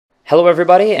Hello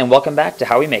everybody and welcome back to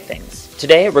How We Make Things.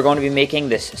 Today we're going to be making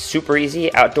this super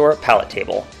easy outdoor pallet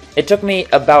table. It took me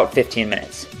about 15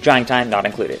 minutes, drying time not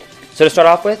included. So to start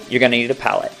off with, you're going to need a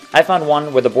pallet. I found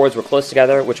one where the boards were close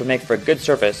together, which would make for a good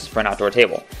surface for an outdoor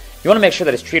table. You want to make sure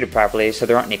that it's treated properly so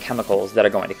there aren't any chemicals that are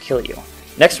going to kill you.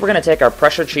 Next we're going to take our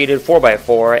pressure treated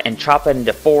 4x4 and chop it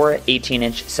into 4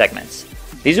 18-inch segments.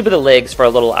 These will be the legs for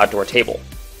our little outdoor table.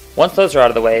 Once those are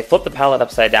out of the way, flip the pallet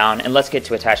upside down and let's get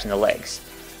to attaching the legs.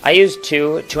 I used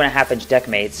two 2.5-inch deck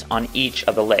mates on each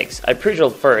of the legs. I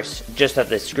pre-drilled first, just so that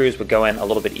the screws would go in a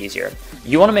little bit easier.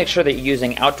 You want to make sure that you're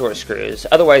using outdoor screws,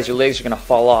 otherwise your legs are going to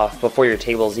fall off before your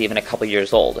table is even a couple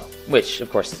years old, which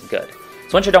of course isn't good.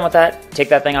 So once you're done with that, take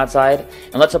that thing outside,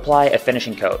 and let's apply a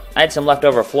finishing coat. I had some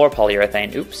leftover floor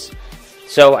polyurethane,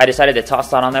 so I decided to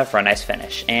toss that on there for a nice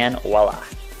finish, and voila.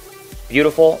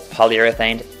 Beautiful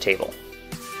polyurethane table.